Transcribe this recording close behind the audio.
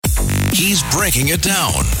He's breaking it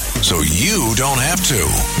down so you don't have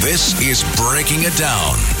to. This is Breaking It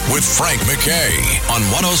Down with Frank McKay on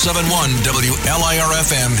 107.1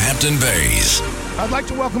 WLIR-FM Hampton Bays. I'd like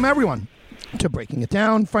to welcome everyone to Breaking It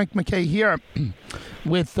Down. Frank McKay here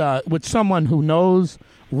with someone who knows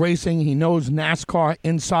racing. He knows NASCAR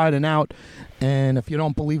inside and out. And if you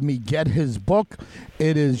don't believe me, get his book.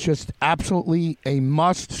 It is just absolutely a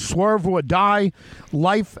must. Swerve or Die,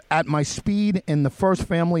 Life at My Speed in the First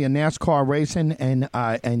Family of NASCAR Racing. And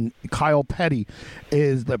Kyle Petty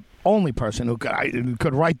is the only person who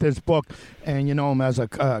could write this book. And you know him as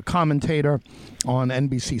a commentator on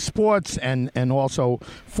NBC Sports and also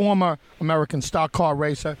former American stock car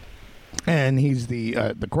racer. And he's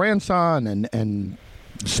the grandson and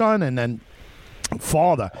son and then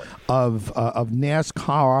father of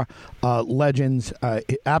NASCAR legends.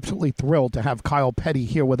 Absolutely thrilled to have Kyle Petty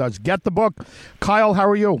here with us. Get the book. Kyle, how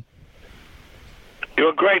are you?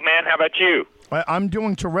 Doing great, man. How about you? I'm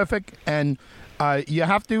doing terrific, and you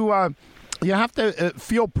have to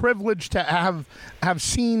feel privileged to have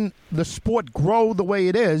seen the sport grow the way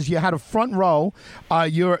it is. You had a front row.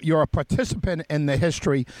 You're a participant in the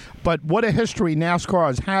history, but what a history NASCAR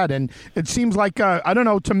has had. And it seems like, I don't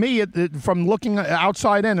know, to me, from looking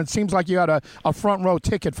outside in, it seems like you had a front row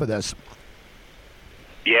ticket for this.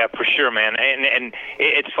 Yeah, for sure, man. And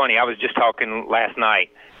it's funny. I was just talking last night.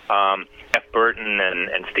 Jeff Burton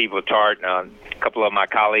and Steve Letarte, a couple of my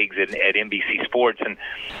colleagues at NBC Sports, and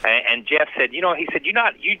Jeff said, he said,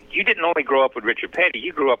 you didn't only grow up with Richard Petty,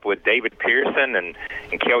 you grew up with David Pearson and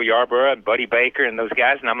Cale Yarborough and Buddy Baker and those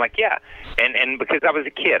guys, and I'm like, yeah, and because I was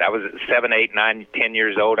a kid, I was 7, 8, 9, 10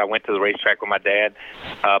 years old, I went to the racetrack with my dad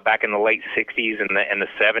back in the late 60s and the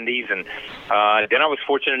 70s, and then I was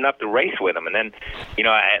fortunate enough to race with him, and then,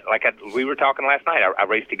 we were talking last night, I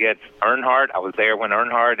raced against Earnhardt. I was there when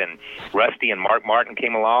Earnhardt and Rusty and Mark Martin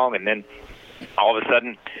came along, and then all of a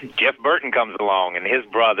sudden Jeff Burton comes along and his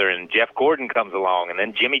brother, and Jeff Gordon comes along, and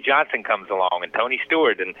then Jimmy Johnson comes along and Tony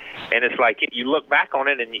Stewart, and it's like you look back on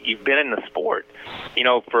it and you've been in the sport,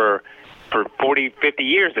 for 40, 50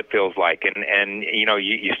 years, it feels like. And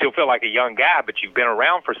you still feel like a young guy, but you've been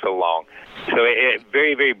around for so long. So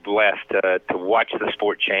very, very blessed to watch the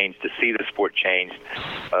sport change, to see the sport change,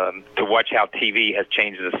 to watch how TV has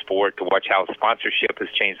changed the sport, to watch how sponsorship has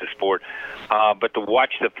changed the sport, but to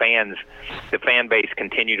watch the fan base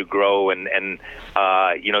continue to grow and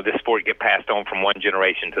this sport get passed on from one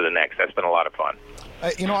generation to the next. That's been a lot of fun.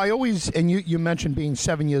 I always, and you mentioned being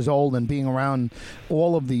 7 years old and being around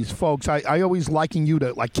all of these folks. I always liken you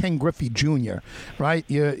to like Ken Griffey Jr., right?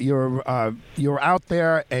 You're out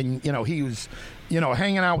there, and he was,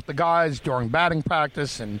 hanging out with the guys during batting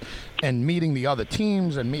practice and meeting the other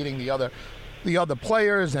teams and meeting the other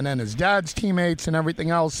players, and then his dad's teammates and everything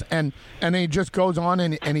else, and then he just goes on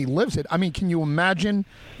and he lives it. I mean, can you imagine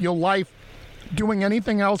your life doing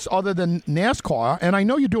anything else other than NASCAR? And I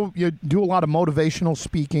know you do a lot of motivational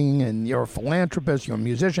speaking, and you're a philanthropist, you're a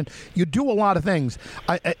musician, you do a lot of things.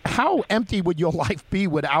 How empty would your life be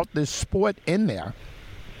without this sport in there?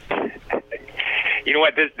 You know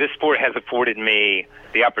what? This sport has afforded me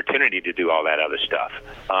the opportunity to do all that other stuff.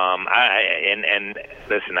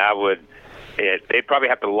 Listen, I would. They'd probably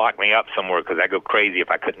have to lock me up somewhere because I go crazy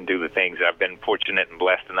if I couldn't do the things I've been fortunate and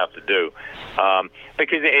blessed enough to do.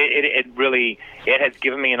 Because it really has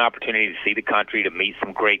given me an opportunity to see the country, to meet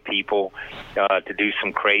some great people, to do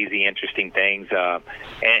some crazy, interesting things. And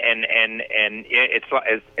it's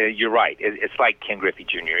like, you're right. It's like Ken Griffey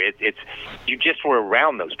Jr. You just were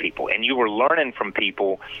around those people, and you were learning from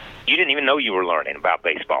people you didn't even know you were learning about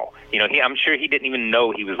baseball. I'm sure he didn't even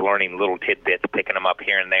know he was learning little tidbits, picking them up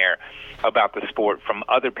here and there about the sport from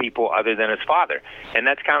other people other than his father. And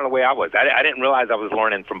that's kind of the way I was. I didn't realize I was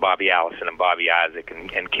learning from Bobby Allison and Bobby Isaac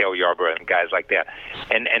and Cale Yarborough and guys like that.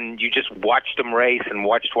 And you just watched them race and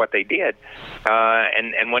watched what they did.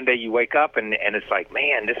 And one day you wake up and it's like,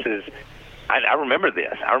 man, this is... I remember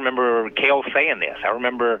this. I remember Cale saying this. I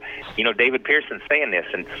remember, David Pearson saying this.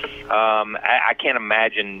 And I can't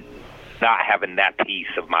imagine not having that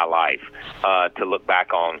piece of my life to look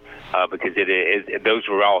back on because those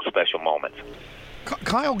were all special moments.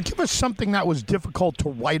 Kyle, give us something that was difficult to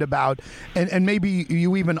write about, and maybe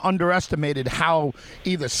you even underestimated how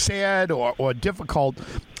either sad or difficult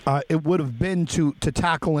it would have been to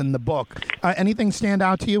tackle in the book. Anything stand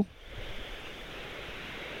out to you?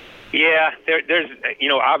 Yeah, there's,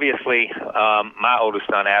 obviously, my oldest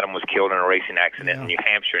son, Adam, was killed in a racing accident in New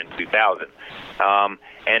Hampshire in 2000.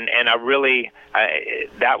 And I really,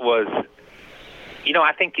 that was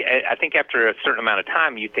I think after a certain amount of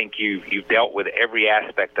time, you think you've dealt with every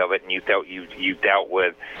aspect of it, and you've dealt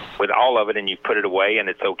with all of it, and you've put it away, and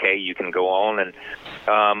it's okay. You can go on. And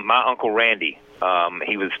my uncle Randy,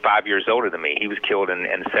 he was 5 years older than me. He was killed in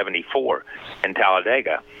 '74 in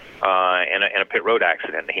Talladega in a pit road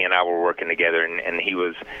accident. He and I were working together, and he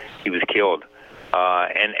was killed.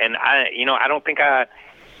 And I don't think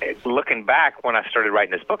looking back when I started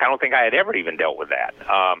writing this book, I don't think I had ever even dealt with that.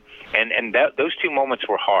 Those two moments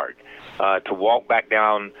were hard to walk back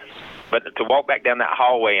down. But to walk back down that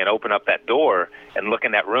hallway and open up that door and look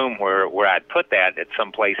in that room where I'd put that at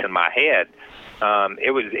some place in my head,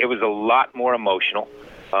 it was a lot more emotional.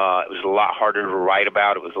 It was a lot harder to write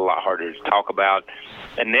about. It was a lot harder to talk about.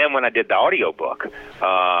 And then when I did the audiobook,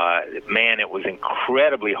 man, it was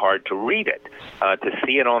incredibly hard to read it, to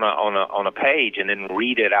see it on a page and then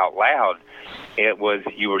read it out loud.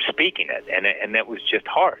 You were speaking it, and that was just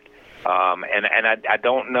hard. I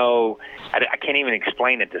don't know, I can't even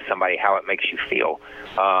explain it to somebody how it makes you feel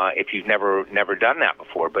if you've never done that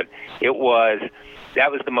before. But that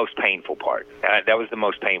was the most painful part. That was the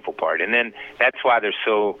most painful part. And then that's why there's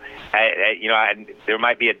there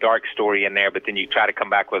might be a dark story in there, but then you try to come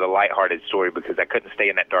back with a lighthearted story because I couldn't stay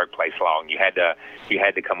in that dark place long. You had to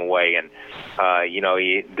come away, and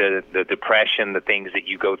the depression, the things that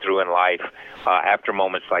you go through in life after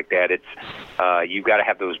moments like that, you've got to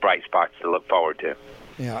have those bright spots to look forward to.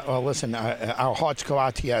 Yeah, well, listen, our hearts go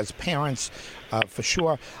out to you as parents, for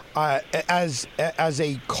sure. As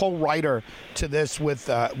a co-writer to this with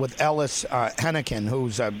Ellis Hennigan,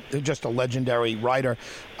 who's just a legendary writer,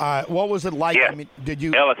 what was it like? Yeah. I mean,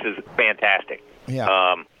 Ellis is fantastic. Yeah.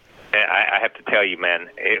 I have to tell you, man,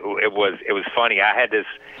 it was funny. I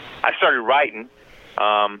started writing,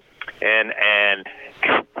 and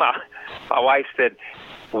my wife said,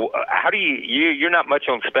 how do you're not much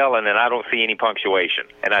on spelling, and I don't see any punctuation.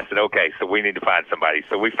 And I said, okay, so we need to find somebody.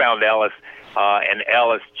 So we found Ellis, and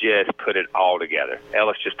Ellis just put it all together.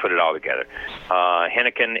 Ellis Hennigan,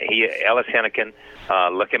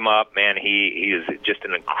 look him up, man. He is just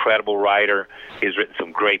an incredible writer. He's written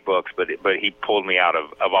some great books, but he pulled me out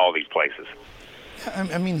of all these places.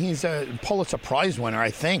 I mean, he's a Pulitzer Prize winner,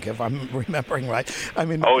 I think, if I'm remembering right. I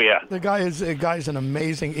mean, oh yeah, the guy's an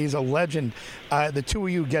amazing. He's a legend. The two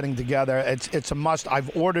of you getting together, it's a must.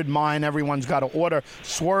 I've ordered mine. Everyone's got to order.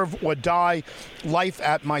 Swerve or Die: Life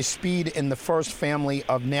at My Speed in the First Family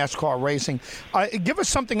of NASCAR Racing. Give us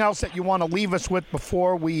something else that you want to leave us with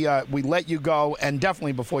before we let you go, and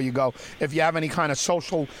definitely before you go, if you have any kind of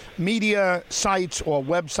social media sites or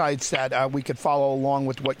websites that we could follow along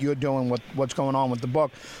with what you're doing, with what's going on with the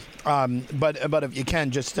book, but if you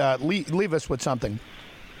can, just leave us with something.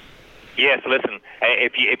 Yes, listen.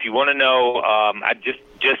 If you want to know, I just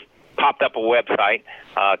popped up a website,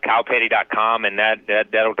 kylepetty.com, and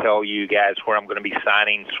that'll tell you guys where I'm going to be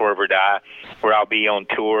signing Swerve or Die, where I'll be on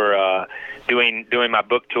tour, doing my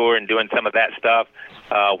book tour and doing some of that stuff.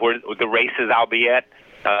 Where the races I'll be at.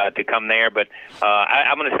 To come there, but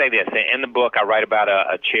I'm going to say this. In the book, I write about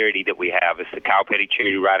a charity that we have. It's the Kyle Petty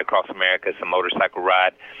Charity Ride Across America. It's a motorcycle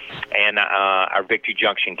ride, and our Victory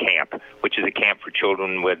Junction camp, which is a camp for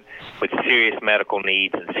children with serious medical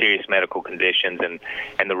needs and serious medical conditions. And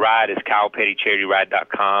the ride is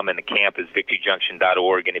KylePettyCharityRide.com, and the camp is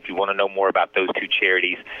VictoryJunction.org. And if you want to know more about those two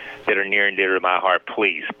charities that are near and dear to my heart,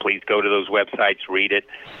 please go to those websites, read it.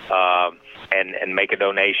 And make a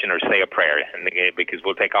donation or say a prayer, because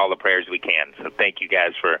we'll take all the prayers we can. So thank you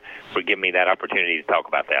guys for giving me that opportunity to talk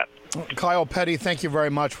about that. Kyle Petty, thank you very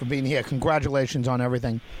much for being here. Congratulations on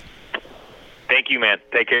everything. Thank you, man.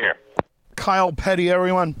 Take care. Kyle Petty,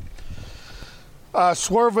 everyone.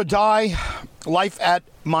 Swerve or Die: Life at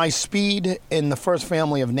My Speed in the First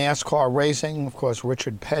Family of NASCAR Racing. Of course,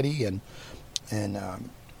 Richard Petty and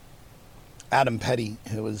Adam Petty,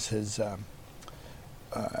 who was his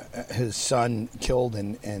son, killed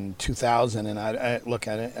in 2000, and I look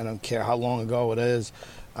at it, I don't care how long ago it is,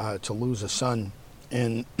 to lose a son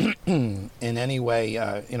in any way.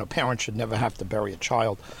 Parents should never have to bury a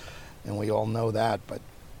child, and we all know that. But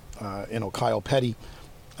Kyle Petty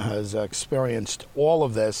has experienced all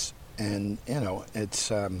of this, and it's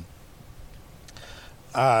when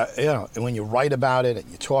you write about it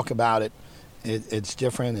and you talk about it, it's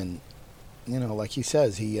different. And like he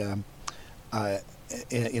says, he when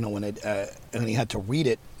he had to read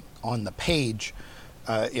it on the page,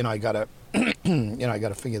 I gotta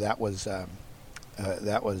figure that was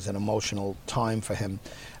an emotional time for him.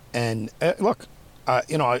 And look,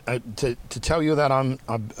 to tell you that I'm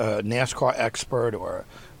a NASCAR expert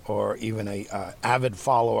or even a avid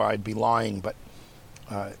follower, I'd be lying. But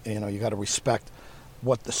you got to respect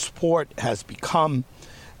what the sport has become,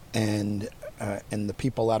 and the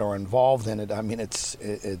people that are involved in it. I mean, it's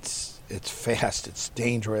fast, it's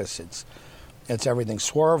dangerous, it's everything.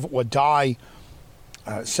 Swerve or Die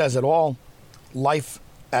says it all. Life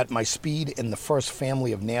at My Speed in the First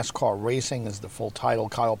Family of NASCAR Racing is the full title.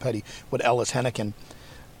 Kyle Petty with Ellis Henneken,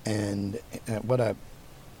 and what a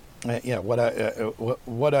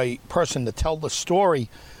person to tell the story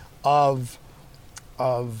of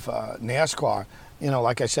NASCAR.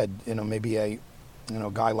 Like I said, maybe a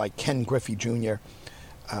guy like Ken Griffey Jr.,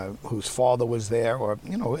 whose father was there, or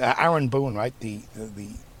Aaron Boone, right, the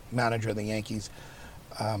manager of the Yankees.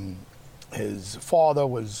 His father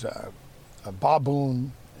was Bob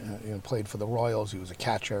Boone, played for the Royals. He was a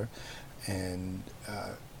catcher, and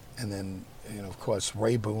then of course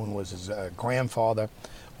Ray Boone was his grandfather.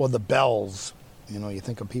 Or the Bells, you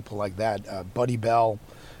think of people like that, Buddy Bell,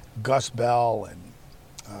 Gus Bell, and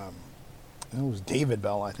it was David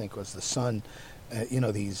Bell, I think, was the son.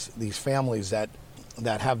 These families that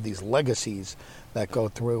have these legacies that go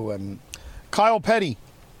through. And Kyle Petty,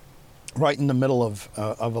 right in the middle of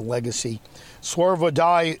a legacy. Swerve or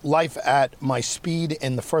Die, Life at My Speed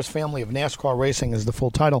in the First Family of NASCAR Racing is the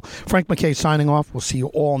full title. Frank McKay signing off. We'll see you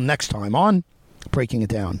all next time on Breaking It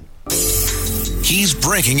Down. He's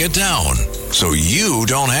breaking it down, so you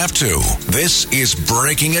don't have to. This is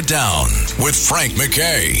Breaking It Down with Frank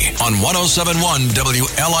McKay on 107.1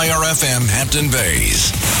 WLIR-FM Hampton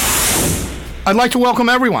Bays. I'd like to welcome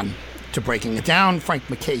everyone to Breaking It Down. Frank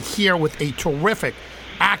McKay here with a terrific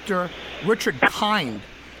actor, Richard Kind.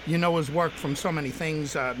 You know his work from so many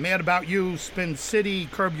things. Mad About You, Spin City,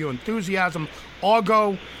 Curb Your Enthusiasm,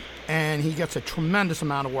 Argo. And he gets a tremendous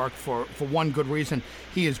amount of work for one good reason.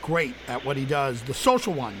 He is great at what he does. The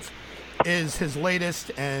Social Ones is his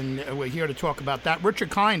latest, and we're here to talk about that.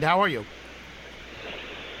 Richard Kind, how are you?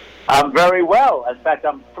 I'm very well. In fact,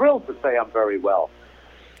 I'm thrilled to say I'm very well.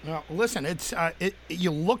 Listen, it's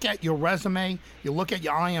you look at your resume, you look at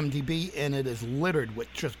your IMDb, and it is littered with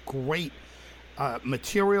just great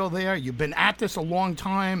material there. You've been at this a long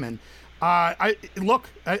time, and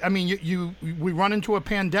we run into a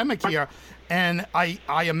pandemic here, and I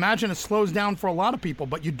imagine it slows down for a lot of people,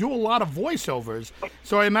 but you do a lot of voiceovers,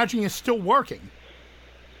 so I imagine you're still working.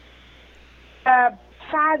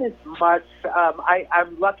 Not as much.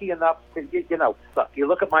 I'm lucky enough to, you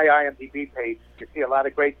look at my IMDb page, you see a lot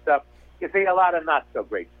of great stuff, you see a lot of not so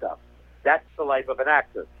great stuff. That's the life of an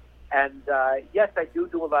actor. And yes, I do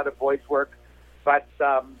a lot of voice work, but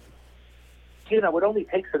it only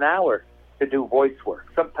takes an hour to do voice work,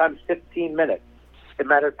 sometimes 15 minutes. It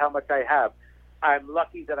matters how much I have. I'm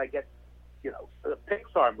lucky that I get,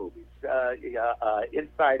 Pixar movies,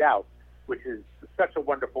 Inside Out, which is such a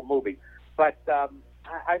wonderful movie. But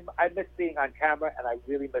I miss being on camera, and I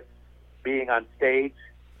really miss being on stage.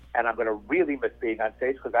 And I'm going to really miss being on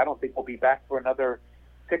stage because I don't think we'll be back for another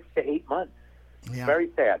 6 to 8 months. Yeah. Very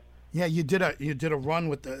sad. Yeah, you did a run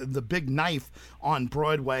with the Big Knife on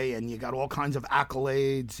Broadway, and you got all kinds of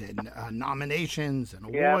accolades and nominations and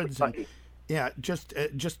awards.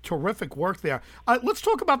 Just terrific work there. Let's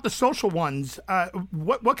talk about The Social Ones.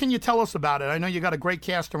 What can you tell us about it? I know you got a great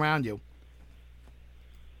cast around you.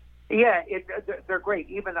 Yeah, they're great.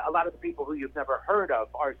 Even a lot of the people who you've never heard of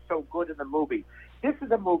are so good in the movie. This is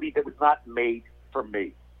a movie that was not made for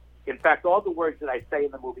me. In fact, all the words that I say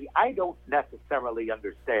in the movie, I don't necessarily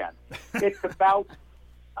understand. It's about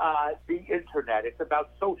the internet. It's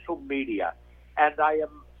about social media, and I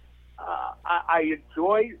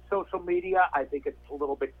enjoy social media. I think it's a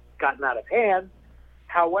little bit gotten out of hand.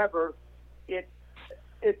 However, it's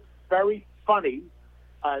very funny,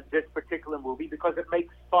 this particular movie, because it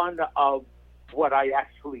makes fun of what I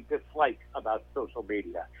actually dislike about social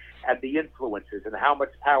media and the influencers and how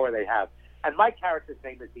much power they have. And my character's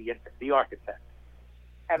name is the architect.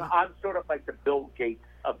 And I'm sort of like the Bill Gates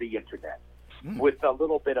of the internet, with a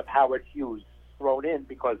little bit of Howard Hughes thrown in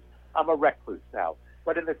because I'm a recluse now.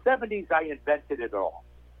 But in the 70s, I invented it all.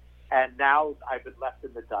 And now I've been left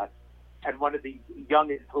in the dust. And one of the young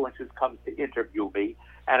influencers comes to interview me,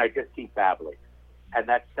 and I just keep babbling. And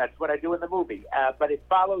that's what I do in the movie. But it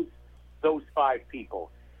follows those 5 people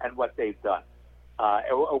and what they've done,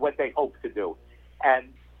 or what they hope to do.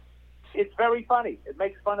 And it's very funny. It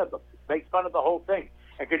makes fun of them. It makes fun of the whole thing.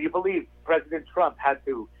 And can you believe President Trump had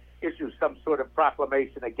to issue some sort of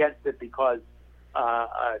proclamation against it because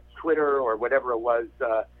Twitter or whatever it was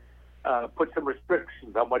put some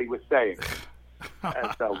restrictions on what he was saying?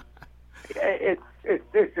 And so it's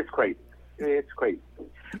just crazy. It's crazy.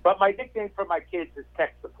 But my nickname for my kids is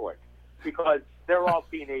tech support because they're all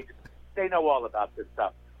teenagers. They know all about this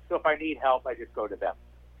stuff. So if I need help, I just go to them.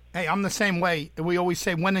 Hey, I'm the same way. We always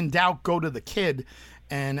say, when in doubt, go to the kid,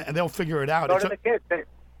 and they'll figure it out. Go to the kids.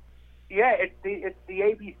 Yeah, it's the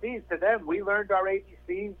ABCs to them. We learned our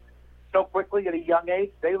ABCs so quickly at a young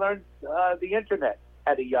age. They learned the internet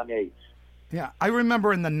at a young age. Yeah, I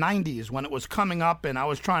remember in the 90s when it was coming up and I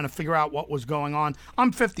was trying to figure out what was going on.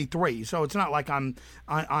 I'm 53, so it's not like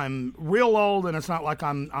I'm real old, and it's not like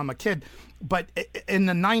I'm a kid. But in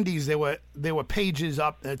the 90s, there were pages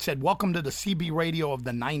up that said, "Welcome to the CB radio of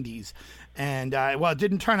the 90s." And well, it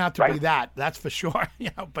didn't turn out to be that. That's for sure.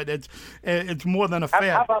 But it's more than a fad.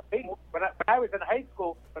 How about me? When I was in high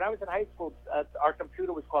school, our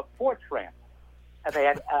computer was called Fortran, and they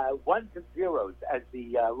had ones and zeros as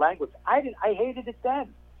the language. I hated it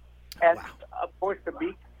then, and of course the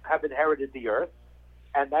meek have inherited the earth,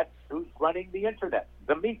 and that's who's running the internet.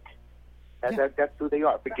 The meek, and that's who they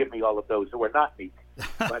are. Forgive me, all of those who are not meek,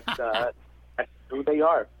 but that's who they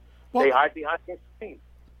are. Well, they hide behind their screen.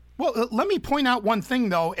 Well, let me point out one thing,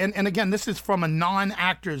 though, and again, this is from a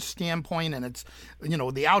non-actor's standpoint, and it's,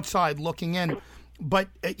 the outside looking in. But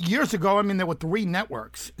years ago, I mean, there were 3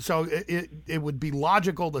 networks, so it would be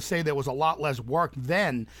logical to say there was a lot less work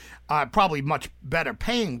then, probably much better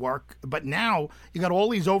paying work. But now you got all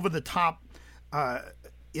these over-the-top,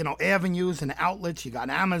 avenues and outlets. You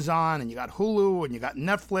got Amazon, and you got Hulu, and you got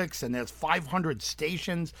Netflix, and there's 500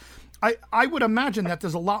 stations. I would imagine that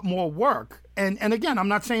there's a lot more work. And again, I'm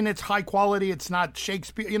not saying it's high quality, it's not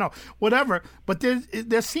Shakespeare, whatever, but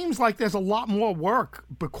there seems like there's a lot more work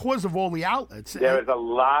because of all the outlets. There is a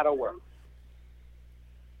lot of work.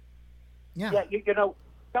 Yeah. Yeah,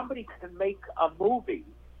 somebody can make a movie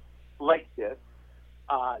like this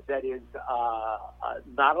that is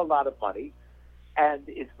not a lot of money and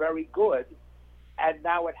is very good, and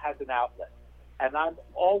now it has an outlet. And I'm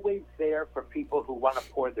always there for people who want to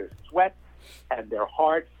pour their sweat and their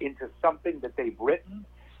heart into something that they've written.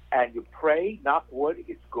 And you pray, knock wood,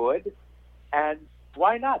 it's good. And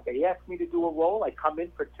why not? They ask me to do a role. I come in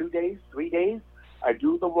for 2 days, 3 days. I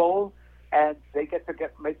do the role, and they get to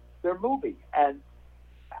make their movie. And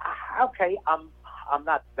okay, I'm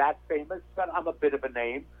not that famous, but I'm a bit of a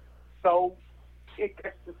name. So it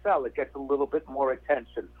gets to sell. It gets a little bit more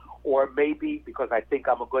attention. Or maybe because I think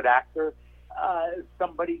I'm a good actor,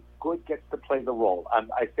 somebody good gets to play the role.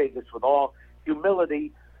 I say this with all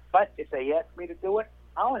humility, but if they ask me to do it,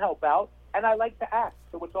 I'll help out, and I like to act,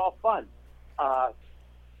 so it's all fun.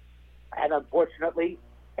 And unfortunately,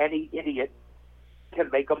 any idiot can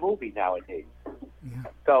make a movie nowadays. Yeah.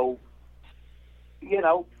 So,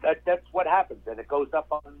 that's what happens, and it goes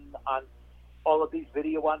up on all of these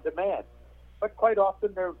video on demand. But quite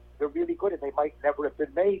often they're really good, and they might never have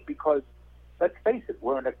been made because, let's face it,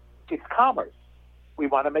 it's commerce. We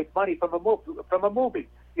want to make money from a movie.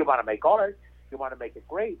 You want to make art. You want to make it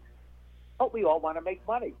great. But we all want to make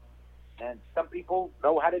money. And some people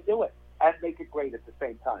know how to do it and make it great at the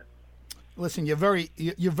same time. Listen, you're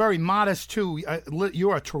very modest too.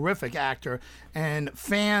 You're a terrific actor, and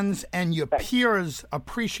fans and your peers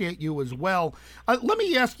appreciate you as well. Let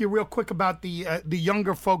me ask you real quick about the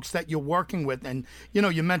younger folks that you're working with, and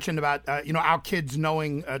you mentioned about our kids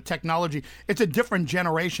knowing technology. It's a different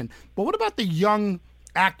generation, but what about the young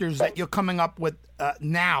actors that you're coming up with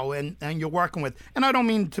now and you're working with? And I don't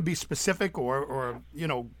mean to be specific or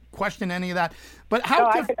question any of that, but how?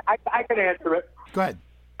 No, I can answer it. Go ahead.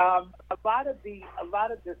 A lot of these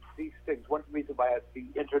things. One reason why the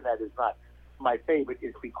internet is not my favorite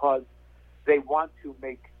is because they want to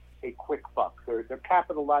make a quick buck. They're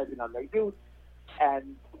capitalizing on their youth,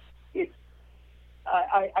 and it's.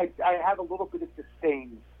 I have a little bit of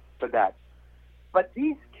disdain for that. But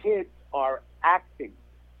these kids are acting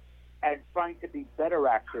and trying to be better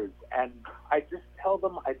actors, and I just tell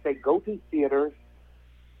them, I say, go do theater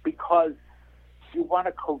because you want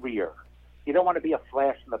a career. You don't want to be a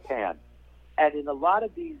flash in the pan. And in a lot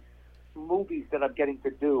of these movies that I'm getting to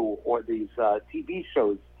do, or these TV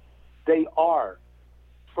shows, they are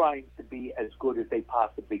trying to be as good as they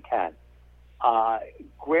possibly can.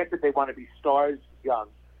 Granted, they want to be stars young,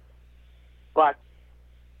 but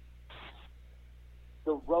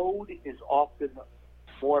the road is often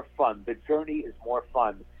more fun. The journey is more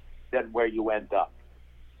fun than where you end up.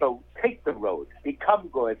 So take the road, become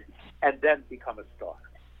good, and then become a star.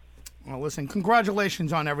 Well, listen,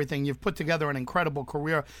 congratulations on everything. You've put together an incredible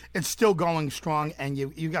career. It's still going strong, and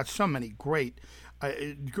you got so many great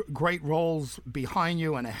roles behind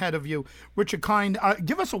you and ahead of you. Richard Kind,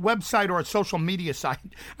 give us a website or a social media site.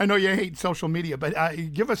 I know you hate social media, but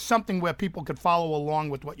give us something where people could follow along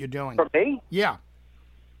with what you're doing. For me? Yeah.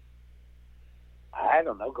 I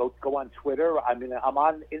don't know. Go on Twitter. I mean, I'm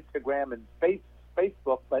on Instagram and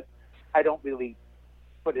Facebook, but I don't really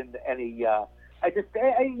put in any. I just,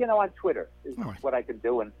 on Twitter is what I can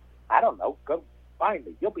do, and I don't know. Go find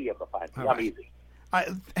me. You'll be able to find me. I'm easy.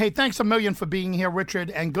 Hey, thanks a million for being here, Richard,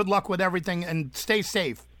 and good luck with everything, and stay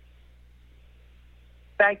safe.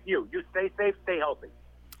 Thank you. You stay safe, stay healthy.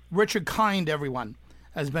 Richard Kind, everyone,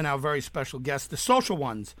 has been our very special guest. The Social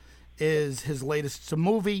Ones is his latest. It's a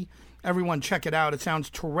movie. Everyone check it out. It sounds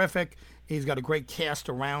terrific. He's got a great cast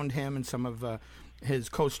around him, and some of his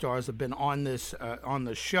co-stars have been on this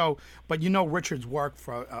show. But you know Richard's work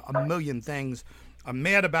for a million things. I'm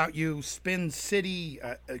Mad About You, Spin City,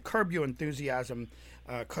 Curb Your Enthusiasm,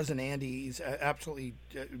 Cousin Andy. He's absolutely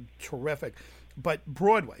terrific. But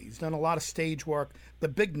Broadway, he's done a lot of stage work. The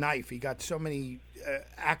Big Knife, he got so many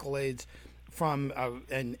accolades from,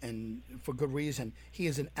 and for good reason. He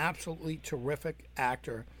is an absolutely terrific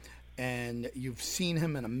actor, and you've seen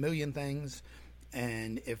him in a million things.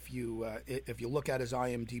 And if you look at his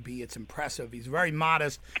IMDb, it's impressive. He's very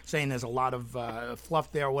modest, saying there's a lot of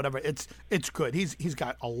fluff there or whatever. It's good. He's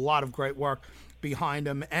got a lot of great work behind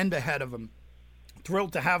him and ahead of him.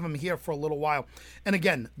 Thrilled to have him here for a little while. And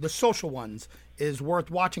again, The Social Ones is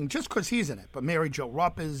worth watching just because he's in it. But Mary Jo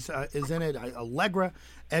Rupp is in it. Allegra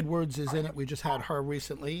Edwards is in it. We just had her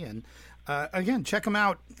recently. And again, check them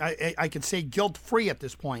out. I could say guilt-free at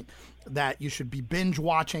this point that you should be binge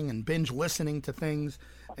watching and binge listening to things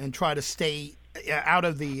and try to stay out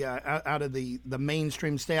of the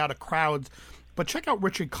mainstream, stay out of crowds. But check out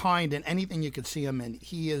Richard Kind and anything you could see him in.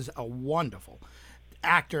 He is a wonderful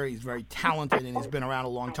actor. He's very talented, and he's been around a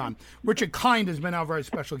long time. Richard Kind has been our very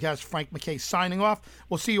special guest. Frank McKay signing off.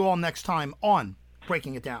 We'll see you all next time on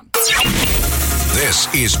Breaking It Down.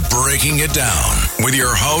 This is Breaking It Down with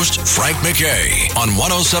your host, Frank McKay, on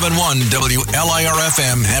 107.1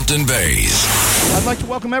 WLIR-FM Hampton Bays. I'd like to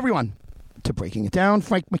welcome everyone to Breaking It Down.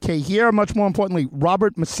 Frank McKay here. Much more importantly,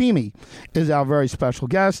 Robert Massimi is our very special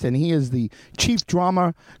guest, and he is the chief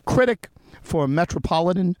drama critic for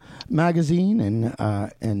Metropolitan magazine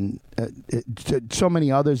and so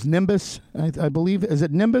many others. Nimbus, I believe. Is it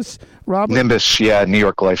Nimbus, Robert? Nimbus, yeah, New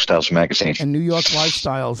York Lifestyles magazine. And New York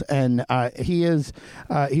Lifestyles. And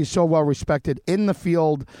he's so well respected in the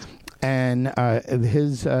field. And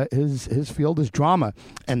his field is drama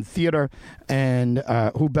and theater. And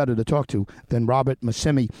who better to talk to than Robert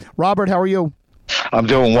Massimi? Robert, how are you? I'm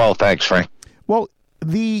doing well, thanks, Frank. Well,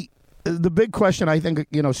 the big question I think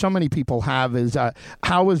so many people have is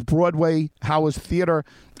how is Broadway, how is theater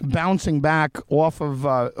bouncing back off of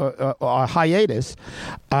a hiatus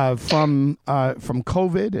from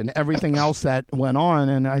COVID and everything else that went on,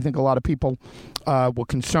 and I think a lot of people were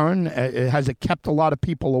concerned. Has it kept a lot of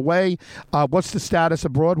people away? What's the status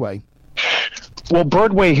of Broadway? Well,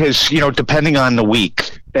 Broadway has, depending on the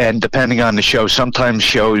week and depending on the show, sometimes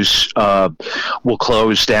shows will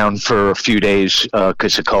close down for a few days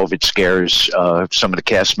because of COVID scares. Some of the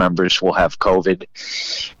cast members will have COVID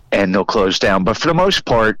and they'll close down. But for the most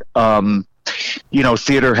part,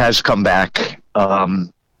 theater has come back.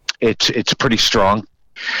 It's pretty strong.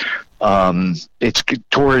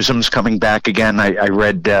 Tourism's coming back again. I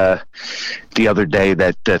read the other day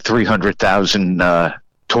that 300,000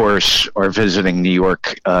 tourists are visiting New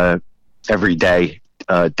York every day,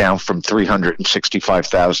 down from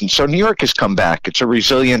 365,000. So New York has come back. It's a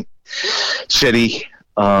resilient city.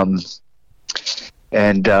 And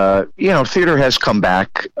theater has come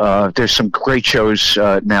back. There's some great shows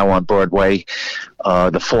now on Broadway.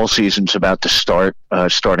 The fall season's about to start,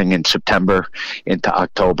 starting in September into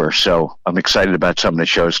October. So I'm excited about some of the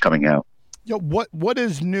shows coming out. What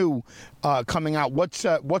is new coming out? What's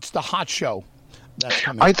the hot show that's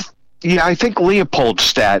coming out? I think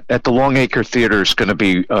Leopoldstadt at the Longacre Theater is going to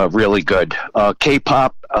be really good.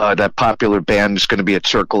 K-pop, that popular band, is going to be at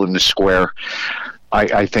Circle in the Square.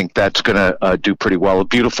 I think that's going to do pretty well. A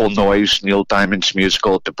Beautiful Noise, Neil Diamond's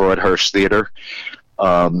musical at the Broadhurst Theater.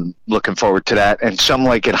 Looking forward to that. And Some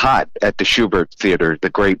Like It Hot at the Schubert Theater, the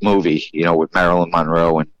great movie, with Marilyn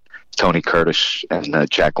Monroe and Tony Curtis and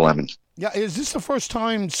Jack Lemmon. Yeah, is this the first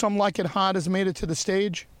time Some Like It Hot has made it to the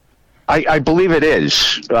stage? I believe it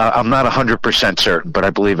is. I'm not 100% certain, but I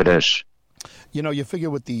believe it is. You figure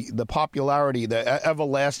with the popularity, the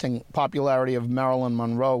everlasting popularity of Marilyn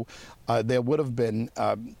Monroe, there would have been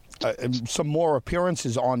some more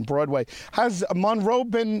appearances on Broadway. Has Monroe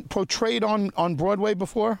been portrayed on Broadway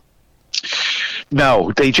before?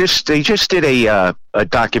 No, they just did a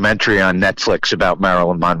documentary on Netflix about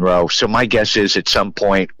Marilyn Monroe. So my guess is at some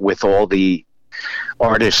point with all the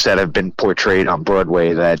artists that have been portrayed on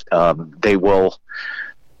Broadway that they will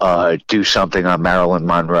do something on Marilyn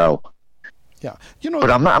Monroe. Yeah,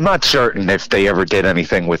 but I'm not certain if they ever did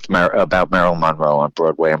anything with about Marilyn Monroe on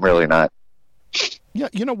Broadway. I'm really not. Yeah,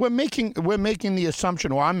 we're making the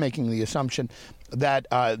assumption, or I'm making the assumption that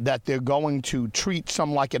that they're going to treat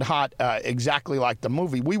Some Like It Hot exactly like the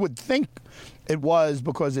movie. We would think it was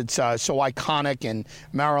because it's so iconic, and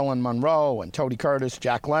Marilyn Monroe and Tony Curtis,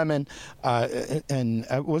 Jack Lemmon, and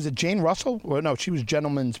was it Jane Russell? Or no, she was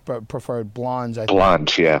Gentleman's Preferred Blondes. I think.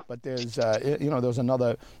 Blondes, yeah. But there's there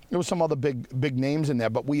was some other big names in there.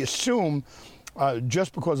 But we assume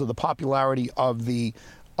just because of the popularity of the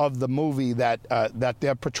movie that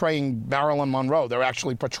they're portraying Marilyn Monroe. They're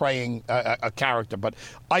actually portraying a character, but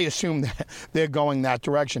I assume that they're going that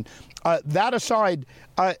direction. That aside,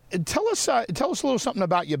 tell us a little something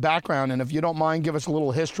about your background, and if you don't mind, give us a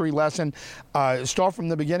little history lesson. Start from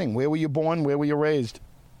the beginning. Where were you born? Where were you raised?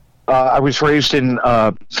 I was raised in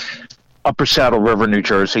Upper Saddle River, New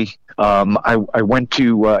Jersey. I went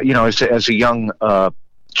to as a young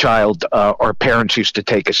child, our parents used to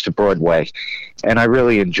take us to Broadway, and I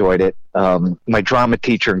really enjoyed it. My drama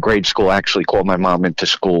teacher in grade school actually called my mom into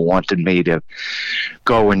school, wanted me to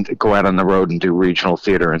go out on the road and do regional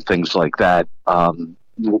theater and things like that,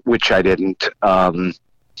 which I didn't.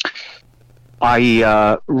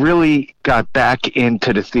 I really got back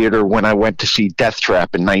into the theater when I went to see Death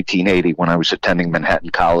Trap in 1980 when I was attending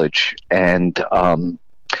Manhattan College, and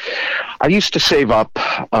I used to save up.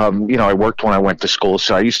 I worked when I went to school,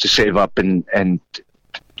 so I used to save up and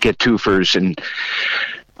get twofers, and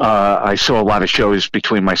I saw a lot of shows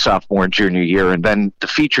between my sophomore and junior year. And then the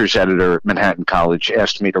features editor at Manhattan College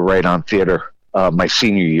asked me to write on theater my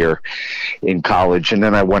senior year in college, and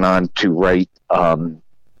then I went on to write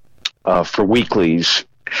for weeklies.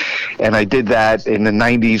 And I did that in the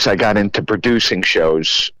 90s. I got into producing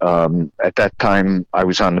shows. At that time, I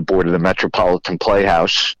was on the board of the Metropolitan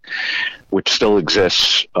Playhouse, which still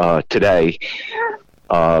exists today.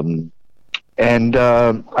 And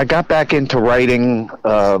I got back into writing,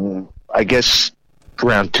 I guess,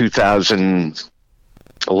 around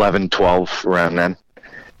 2011, 12, around then.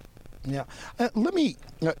 Yeah. Let me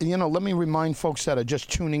remind folks that are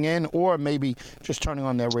just tuning in or maybe just turning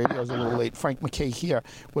on their radios a little late. Frank McKay here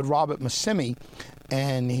with Robyn Massimi,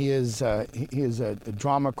 and he is a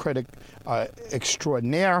drama critic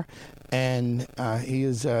extraordinaire, and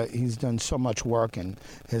he's done so much work, and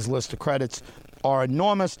his list of credits are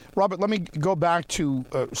enormous. Robert, let me go back to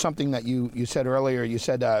something that you said earlier. You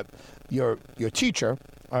said your teacher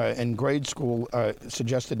in grade school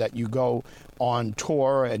suggested that you go on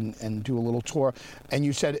tour and do a little tour, and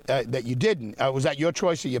you said that you didn't. Was that your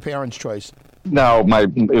choice or your parents' choice? No,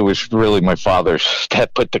 it was really my father's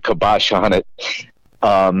that put the kibosh on it.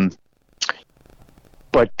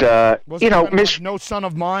 But no son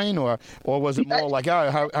of mine, or was it more like,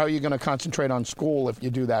 how are you going to concentrate on school if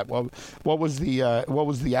you do that? Well, what was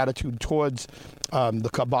the attitude towards the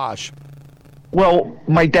kibosh? Well,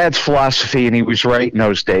 my dad's philosophy, and he was right in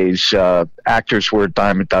those days, actors were a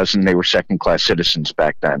dime a dozen. They were second-class citizens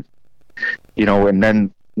back then. And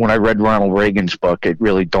then when I read Ronald Reagan's book, it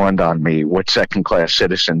really dawned on me what second-class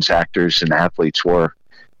citizens, actors, and athletes were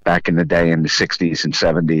back in the day in the 60s and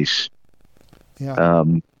 70s. Yeah.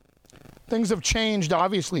 Things have changed,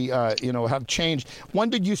 obviously, have changed. When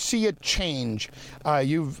did you see it change?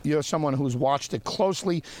 You're someone who's watched it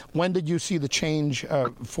closely. When did you see the change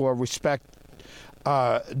for respect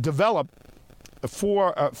develop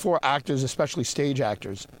for actors, especially stage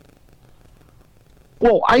actors?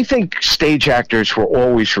 Well, I think stage actors were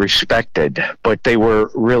always respected, but they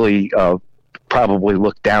were really probably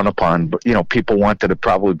looked down upon. But people wanted to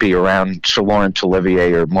probably be around Sir Laurence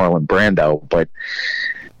Olivier or Marlon Brando. But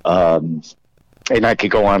and I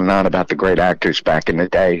could go on and on about the great actors back in the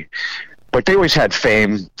day. But they always had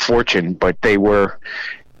fame, fortune, but they were,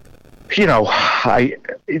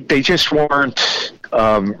 they just weren't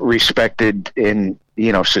respected in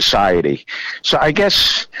society. So I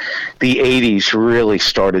guess the 80s really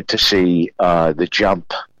started to see the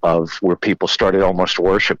jump of where people started almost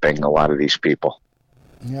worshiping a lot of these people.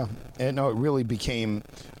 Yeah, and it really became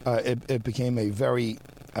it became a very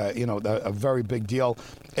a very big deal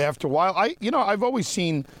after a while. I've always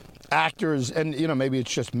seen actors, and maybe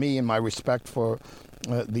it's just me and my respect for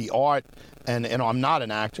the art. And I'm not an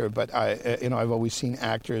actor, but I've always seen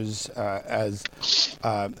actors as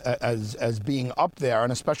being up there,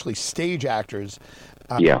 and especially stage actors.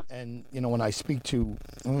 Yeah. And when I speak to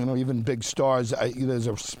even big stars, there's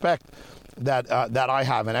a respect that I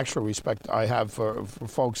have, an extra respect I have for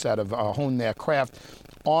folks that have honed their craft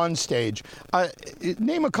on stage.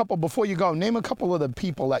 Name a couple before you go. Name a couple of the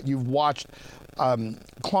people that you've watched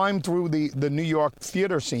climb through the New York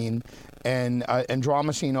theater scene and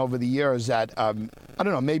drama scene over the years that I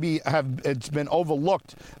don't know, maybe it's been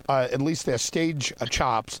overlooked, at least their stage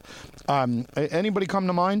chops. Anybody come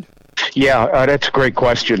to mind? Yeah, that's a great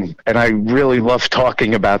question, and I really love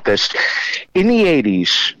talking about this. In the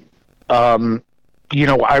 80s,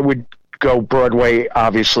 I would go Broadway,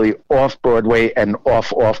 obviously, off-Broadway and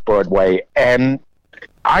off-Broadway, and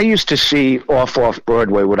I used to see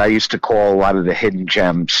off-Broadway what I used to call a lot of the hidden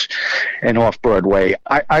gems and off-Broadway.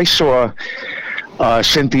 I saw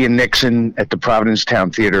Cynthia Nixon at the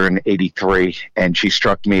Provincetown Theater in '83, and she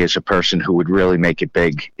struck me as a person who would really make it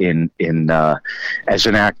big in as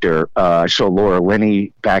an actor. I saw Laura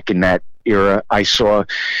Linney back in that era. I saw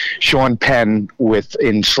Sean Penn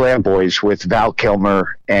in Slam Boys with Val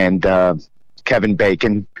Kilmer and Kevin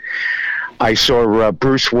Bacon. I saw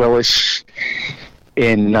Bruce Willis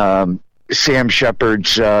in Sam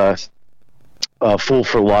Shepard's Fool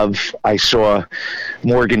for Love. I saw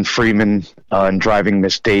Morgan Freeman in Driving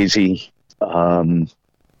Miss Daisy. I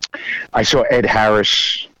saw Ed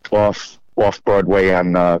Harris off Broadway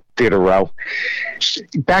on Theater Row.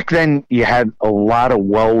 Back then, you had a lot of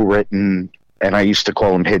well-written, and I used to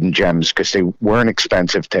call them hidden gems because they weren't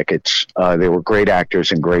expensive tickets. They were great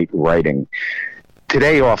actors and great writing.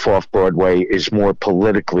 Today, off Broadway is more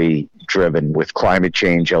politically driven with climate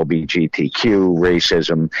change, LGBTQ,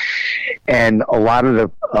 racism, and a lot of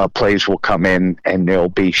the plays will come in and there'll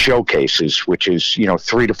be showcases, which is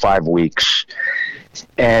 3 to 5 weeks,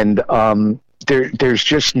 and there's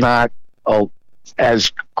just not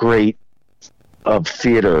as great of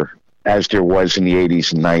theater as there was in the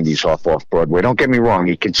 80s and 90s off Broadway. Don't get me wrong,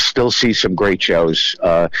 you can still see some great shows.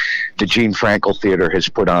 The Gene Frankel Theater has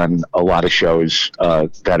put on a lot of shows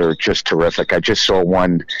that are just terrific. I just saw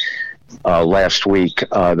one last week,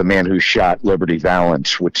 The Man Who Shot Liberty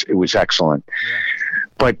Valance, which it was excellent. Yeah.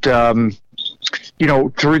 But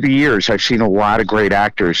through the years, I've seen a lot of great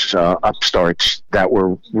actors, upstarts that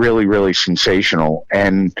were really, really sensational,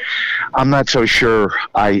 and I'm not so sure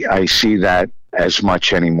I see that as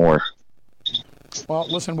much anymore. Well,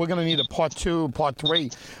 listen, we're going to need a part 2, part 3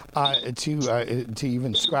 to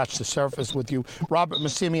even scratch the surface with you. Robert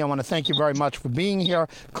Massimi, I want to thank you very much for being here.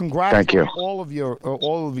 Congrats thank you. on all of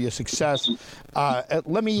your success.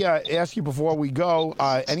 Let me ask you before we go,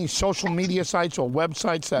 any social media sites or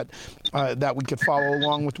websites that we could follow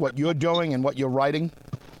along with what you're doing and what you're writing?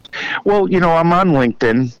 Well, I'm on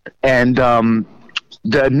LinkedIn, and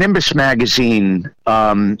the Nimbus magazine,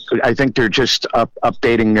 I think they're just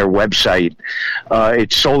updating their website.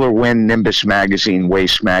 It's Solar Wind Nimbus magazine,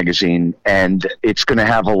 Waste magazine, and it's going to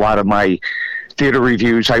have a lot of my theater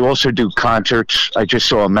reviews. I also do concerts. I just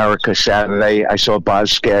saw America Saturday. I saw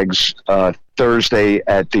Boz Scaggs Thursday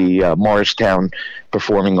at the Morristown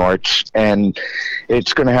Performing Arts, and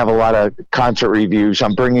it's going to have a lot of concert reviews.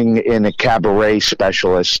 I'm bringing in a cabaret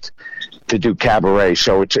specialist to do cabaret,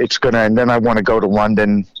 so it's gonna, and then I want to go to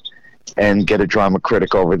London and get a drama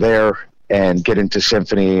critic over there and get into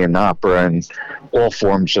symphony and opera and all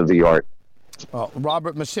forms of the art. Well,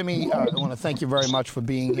 Robert Massimi, I want to thank you very much for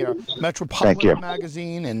being here. Metropolitan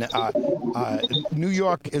Magazine and New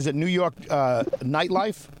York, is it New York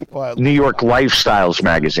Nightlife? New York Lifestyles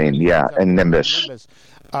Magazine, yeah, and Nimbus.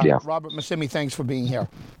 Yeah. Robert Massimi, thanks for being here.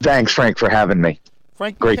 Thanks, Frank, for having me.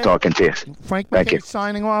 Great talking to you. Frank McKay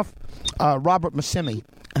signing off. Robert Massimi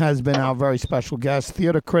has been our very special guest,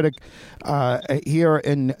 theater critic here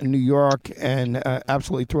in New York, and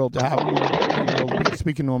absolutely thrilled to have him. We'll be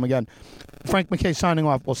speaking to him again. Frank McKay signing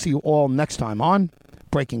off. We'll see you all next time on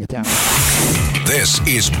Breaking It Down. This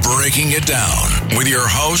is Breaking It Down with your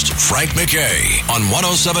host, Frank McKay, on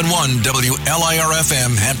 107.1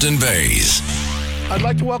 WLIR-FM Hampton Bays. I'd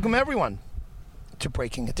like to welcome everyone to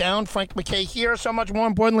Breaking It Down. Frank McKay here. So much more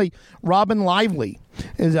importantly, Robyn Lively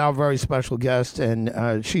is our very special guest,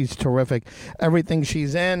 and she's terrific. Everything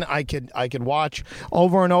she's in, I could watch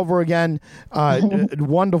over and over again.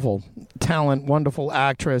 Wonderful talent, wonderful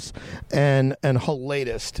actress, and her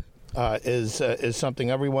latest is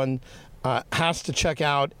something everyone has to check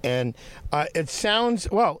out. And it sounds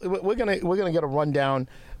well. We're gonna get a rundown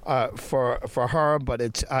for her, but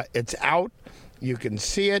it's out. You can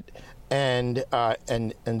see it. And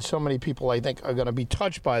so many people, I think, are going to be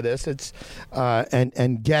touched by this. It's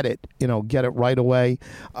and get it right away.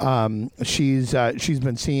 She's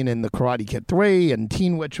been seen in the Karate Kid 3 and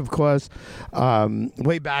Teen Witch, of course.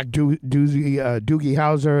 Way back, Doogie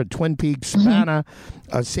Howser, Twin Peaks, Savannah,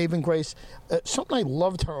 Saving Grace. Something I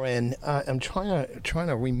loved her in. I'm trying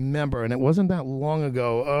to remember, and it wasn't that long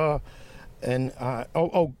ago. And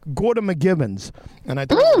Gordon McGivens, and I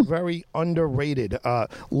think it was very underrated.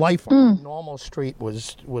 Life on Normal Street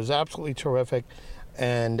was absolutely terrific,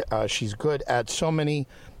 and she's good at so many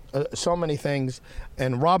things.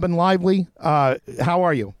 And Robyn Lively, how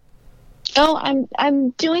are you? Oh,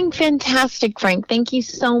 I'm doing fantastic, Frank. Thank you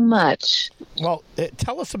so much. Well,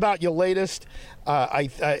 tell us about your latest.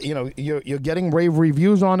 You're getting rave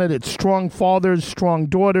reviews on it. It's Strong Fathers, Strong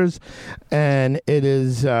Daughters, and it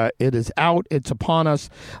is out. It's upon us.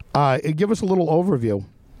 Give us a little overview.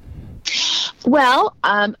 Well,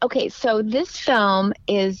 okay, so this film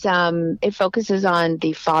is, it focuses on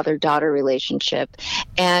the father-daughter relationship.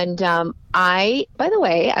 And by the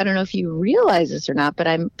way, I don't know if you realize this or not, but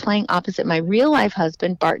I'm playing opposite my real-life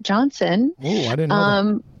husband, Bart Johnson. Oh, I didn't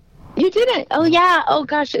know that. You didn't? Oh, yeah. Oh,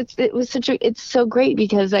 gosh, it's so great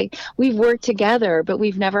because, like, we've worked together, but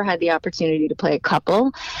we've never had the opportunity to play a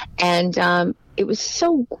couple. And it was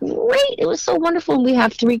so great. It was so wonderful. We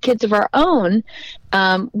have 3 kids of our own,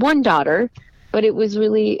 1 daughter. But it was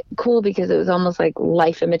really cool because it was almost like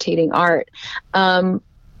life imitating art.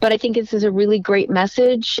 But I think this is a really great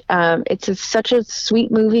message. It's such a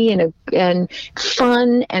sweet movie and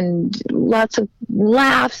fun and lots of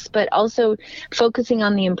laughs, but also focusing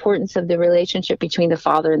on the importance of the relationship between the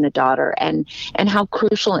father and the daughter and how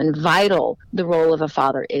crucial and vital the role of a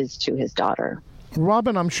father is to his daughter.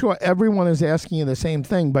 Robyn, I'm sure everyone is asking you the same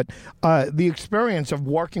thing, but the experience of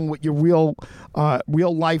working with your real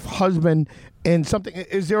life husband in something,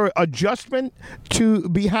 is there an adjustment to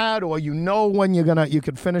be had, or when you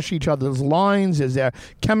can finish each other's lines? Is there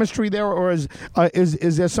chemistry there, or is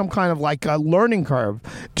there some kind of like a learning curve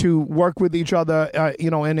to work with each other,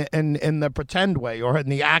 in the pretend way or in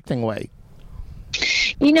the acting way?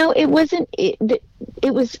 It wasn't.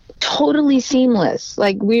 It was totally seamless.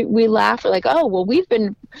 Like we laughed. We're like, oh well, we've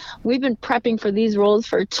been prepping for these roles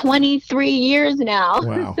for 23 years now.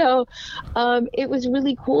 Wow. So, it was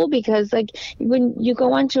really cool because like when you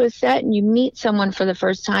go onto a set and you meet someone for the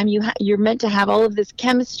first time, you're meant to have all of this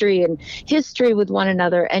chemistry and history with one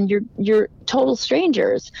another, and you're total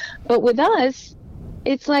strangers. But with us,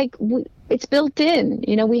 it's like it's built in.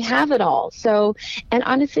 We have it all. So, and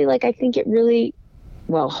honestly, like I think it really.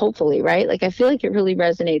 Well, hopefully, right? Like, I feel like it really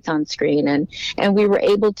resonates on screen, and we were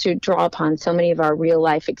able to draw upon so many of our real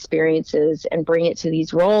life experiences and bring it to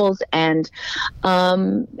these roles. And,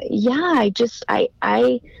 I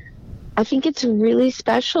think it's really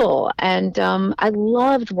special. And, I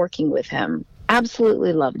loved working with him.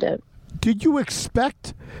 Absolutely loved it. Did you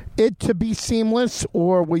expect it to be seamless,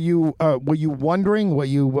 or were you wondering? Were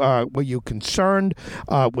you concerned?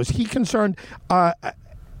 Was he concerned?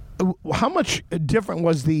 How much different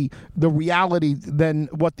was the reality than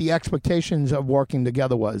what the expectations of working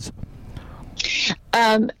together was?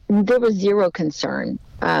 There was zero concern.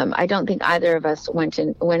 I don't think either of us went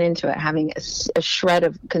into it having a shred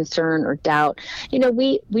of concern or doubt.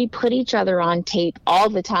 We put each other on tape all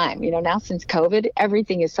the time. Now since COVID,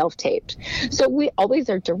 everything is self-taped. So we always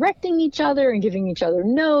are directing each other and giving each other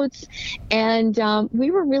notes. And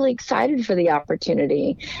we were really excited for the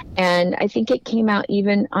opportunity. And I think it came out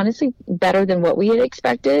even, honestly, better than what we had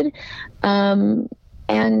expected.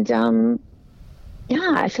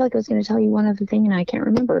 Yeah, I feel like I was going to tell you one other thing, and I can't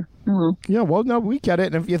remember. Oh. Yeah, well, no, we get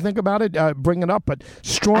it. And if you think about it, bring it up. But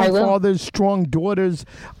strong fathers, strong daughters,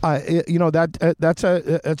 that's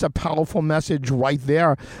a powerful message right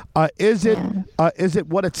there. Is it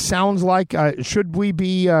what it sounds like? Should we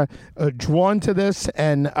be drawn to this?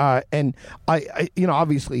 And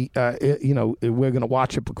obviously, we're going to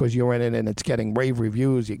watch it because you're in it, and it's getting rave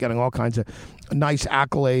reviews. You're getting all kinds of nice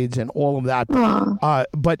accolades and all of that.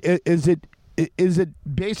 But is it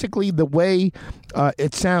basically the way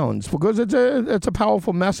it sounds? Because it's a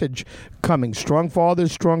powerful message coming. Strong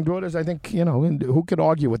fathers, strong daughters. I think, who could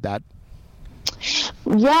argue with that?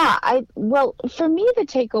 Yeah, for me, the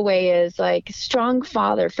takeaway is like strong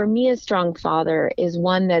father. For me, a strong father is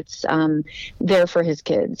one that's there for his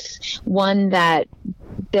kids, one that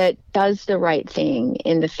does the right thing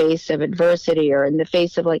in the face of adversity or in the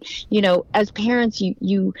face of as parents,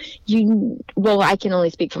 well, I can only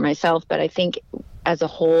speak for myself, but I think as a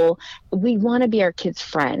whole, we want to be our kids'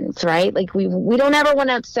 friends, right? Like we don't ever want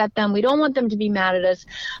to upset them. We don't want them to be mad at us,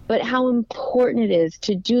 but how important it is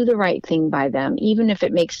to do the right thing by them, even if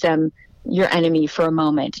it makes them your enemy for a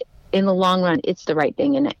moment. In the long run, it's the right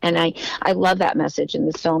thing. And I love that message in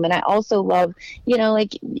this film. And I also love,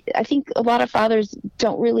 I think a lot of fathers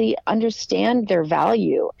don't really understand their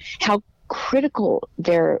value, how critical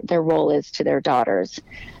their role is to their daughters.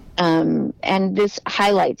 And this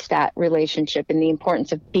highlights that relationship and the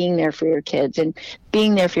importance of being there for your kids and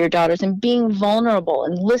being there for your daughters and being vulnerable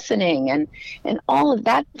and listening and all of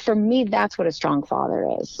that. For me, that's what a strong father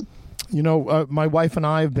is. My wife and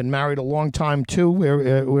I have been married a long time too.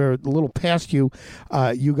 We're a little past you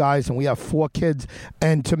guys, and we have 4 kids.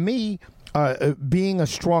 And to me, being a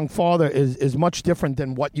strong father is much different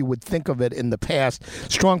than what you would think of it in the past.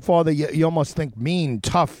 Strong father, you almost think mean,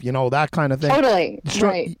 tough, that kind of thing. Totally.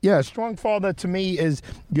 Right. Yeah, strong father to me is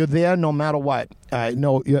you're there no matter what.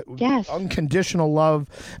 Yes. Unconditional love,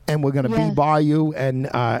 and we're going to be by you, and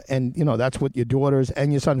that's what your daughters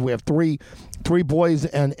and your sons. We have three boys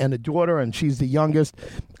and a daughter, and she's the youngest.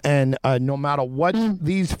 And no matter what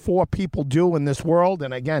these 4 people do in this world,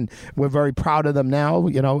 and again, we're very proud of them now,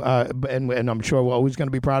 and I'm sure we're always going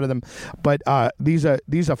to be proud of them. But these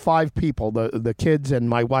are 5 people, the kids and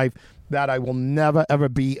my wife, that I will never ever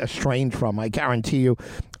be estranged from. I guarantee you.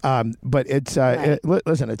 But it's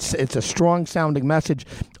listen, it's a strong sounding message.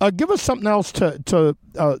 Give us something else to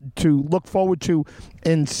look forward to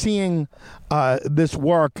in seeing this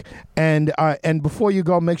work. And before you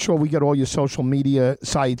go, make sure we get all your social media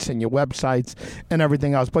sites and your websites and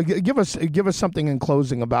everything else. But give us something in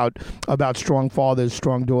closing about strong fathers,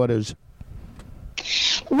 strong daughters.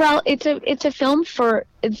 Well, it's a film for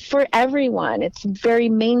everyone. It's very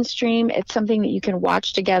mainstream. It's something that you can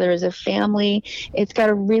watch together as a family. It's got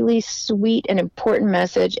a really sweet and important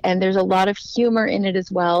message, and there's a lot of humor in it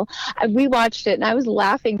as well. We watched it, and I was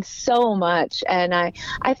laughing so much, and I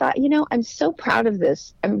thought, I'm so proud of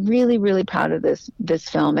this. I'm really, really proud of this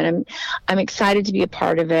film, and I'm excited to be a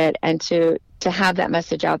part of it and to have that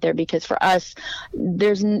message out there, because for us,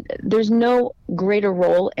 there's no greater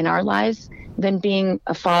role in our lives than being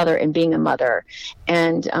a father and being a mother,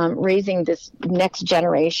 and raising this next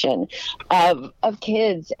generation of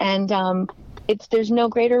kids. And there's no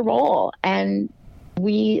greater role, and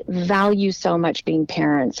we value so much being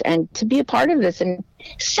parents, and to be a part of this and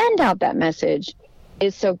send out that message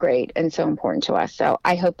is so great and so important to us. So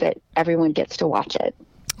I hope that everyone gets to watch it.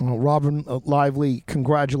 Well, Robyn Lively,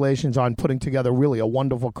 congratulations on putting together really a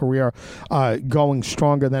wonderful career, going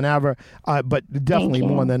stronger than ever, but definitely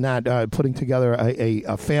more than that, putting together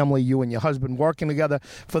a family, you and your husband working together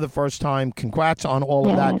for the first time. Congrats on all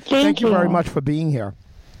of that. Thank you very much for being here.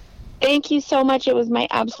 Thank you so much. It was my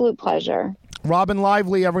absolute pleasure. Robyn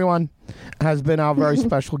Lively, everyone, has been our very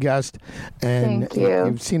special guest, and Thank you.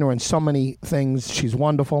 You've seen her in so many things. She's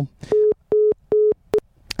wonderful.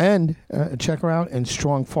 And check her out in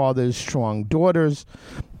Strong Fathers, Strong Daughters.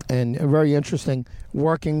 And very interesting,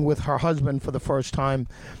 working with her husband for the first time.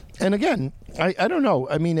 And again, I don't know.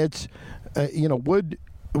 I mean, it's,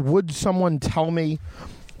 would someone tell me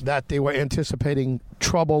that they were anticipating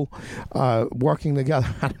trouble working together?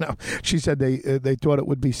 I don't know. She said they thought it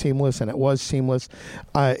would be seamless, and it was seamless.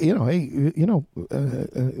 We'll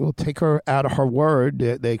take her at her word.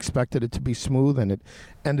 They expected it to be smooth, and it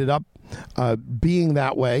ended up being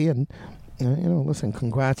that way. And listen,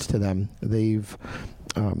 congrats to them. They've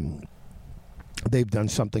done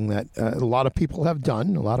something that a lot of people have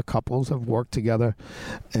done. A lot of couples have worked together,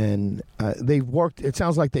 and they've worked. It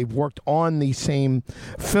sounds like they've worked on these same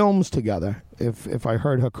films together, if I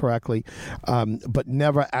heard her correctly, but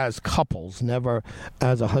never as couples, never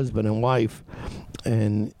as a husband and wife,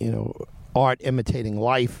 and art imitating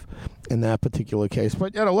life in that particular case.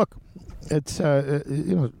 But look, it's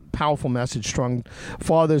powerful message. Strong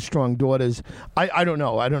fathers, strong daughters. I don't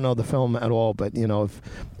know. I don't know the film at all, but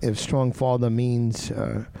if strong father means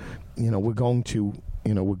we're going to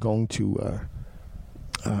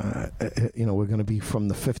be from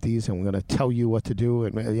the 50s, and we're going to tell you what to do,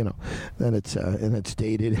 and then it's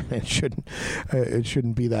dated, and it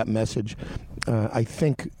shouldn't be that message. I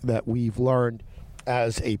think that we've learned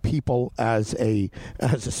as a people, as a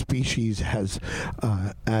species, as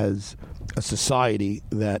a society,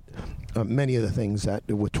 that many of the things that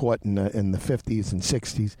were taught in the 50s and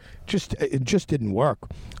 60s it just didn't work.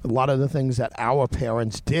 A lot of the things that our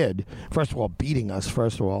parents did, first of all, beating us,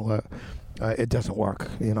 it doesn't work.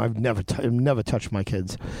 I've never touched my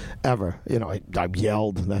kids ever. I've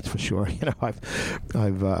yelled, that's for sure. I've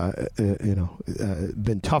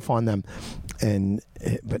been tough on them,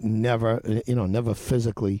 but never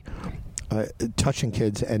physically touching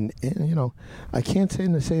kids. And I can't say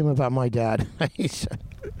the same about my dad.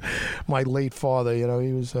 My late father.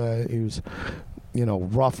 He was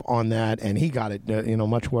rough on that, and he got it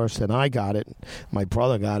much worse than I got it. My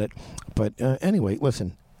brother got it. But anyway,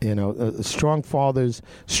 listen. Strong fathers,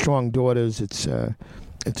 strong daughters. It's a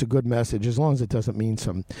good message, as long as it doesn't mean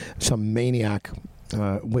some maniac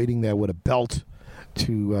waiting there with a belt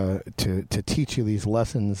to teach you these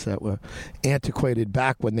lessons that were antiquated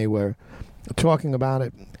back when they were talking about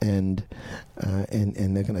it, and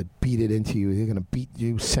they're going to beat it into you. They're going to beat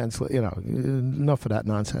you senseless. You know, enough of that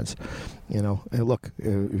nonsense. You know, and look,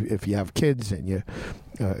 if you have kids and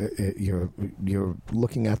you're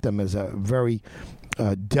looking at them as a very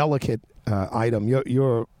delicate item,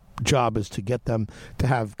 your job is to get them to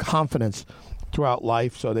have confidence throughout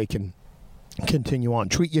life so they can continue on.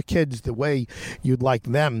 Treat your kids the way you'd like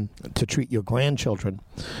them to treat your grandchildren,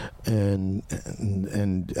 and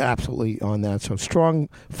absolutely on that. So Strong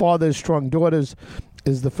Fathers, Strong Daughters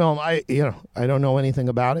is the film. I don't know anything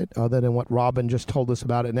about it other than what Robyn just told us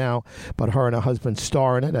about it now, but her and her husband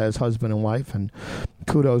star in it as husband and wife, and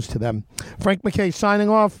kudos to them. Frank McKay signing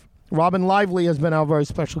off. Robyn Lively has been our very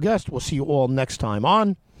special guest. We'll see you all next time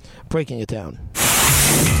on Breaking It Down.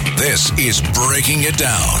 This is Breaking It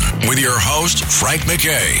Down with your host, Frank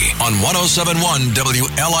McKay, on 107.1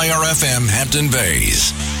 WLIR-FM Hampton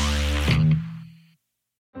Bays.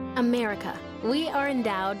 America. We are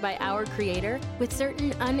endowed by our Creator with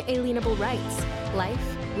certain unalienable rights: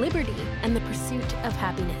 life, liberty, and the pursuit of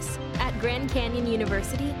happiness. At Grand Canyon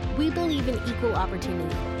University, we believe in equal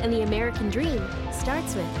opportunity, and the American dream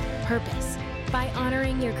starts with purpose. By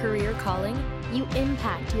honoring your career calling, you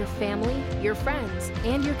impact your family, your friends,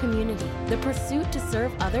 and your community. The pursuit to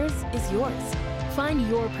serve others is yours. Find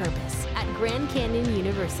your purpose at Grand Canyon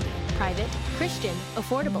University. Private, Christian,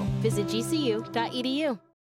 affordable. Visit gcu.edu.